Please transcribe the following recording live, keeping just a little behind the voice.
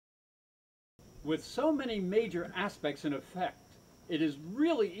With so many major aspects in effect, it is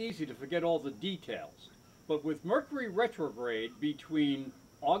really easy to forget all the details. But with Mercury retrograde between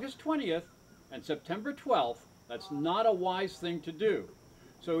August 20th and September 12th, that's not a wise thing to do.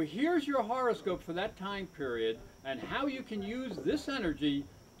 So here's your horoscope for that time period and how you can use this energy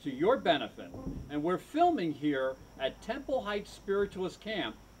to your benefit. And we're filming here at Temple Heights Spiritualist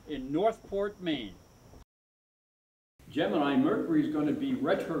Camp in Northport, Maine. Gemini, Mercury is going to be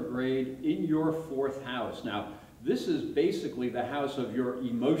retrograde in your fourth house. Now, this is basically the house of your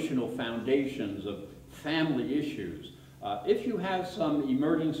emotional foundations, of family issues. If you have some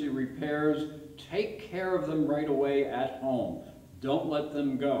emergency repairs, take care of them right away at home. Don't let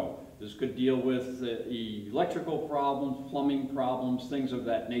them go. This could deal with electrical problems, plumbing problems, things of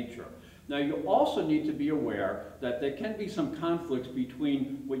that nature. Now, you also need to be aware that there can be some conflicts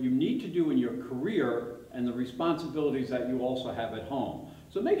between what you need to do in your career and the responsibilities that you also have at home.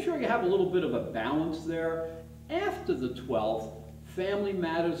 So make sure you have a little bit of a balance there. After the 12th, family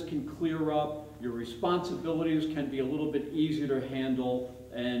matters can clear up, your responsibilities can be a little bit easier to handle,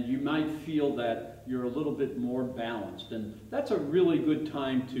 and you might feel that you're a little bit more balanced. And that's a really good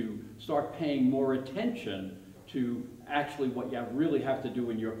time to start paying more attention to actually what you really have to do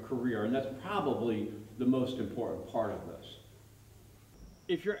in your career, and that's probably the most important part of this.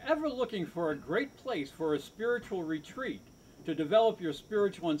 If you're ever looking for a great place for a spiritual retreat to develop your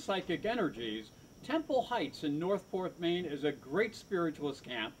spiritual and psychic energies, Temple Heights in Northport, Maine is a great spiritualist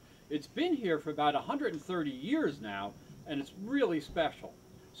camp. It's been here for about 130 years now, and it's really special.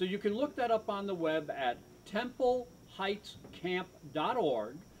 So you can look that up on the web at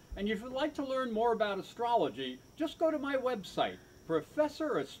templeheightscamp.org. And if you'd like to learn more about astrology, just go to my website,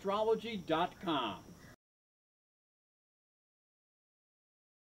 professorastrology.com.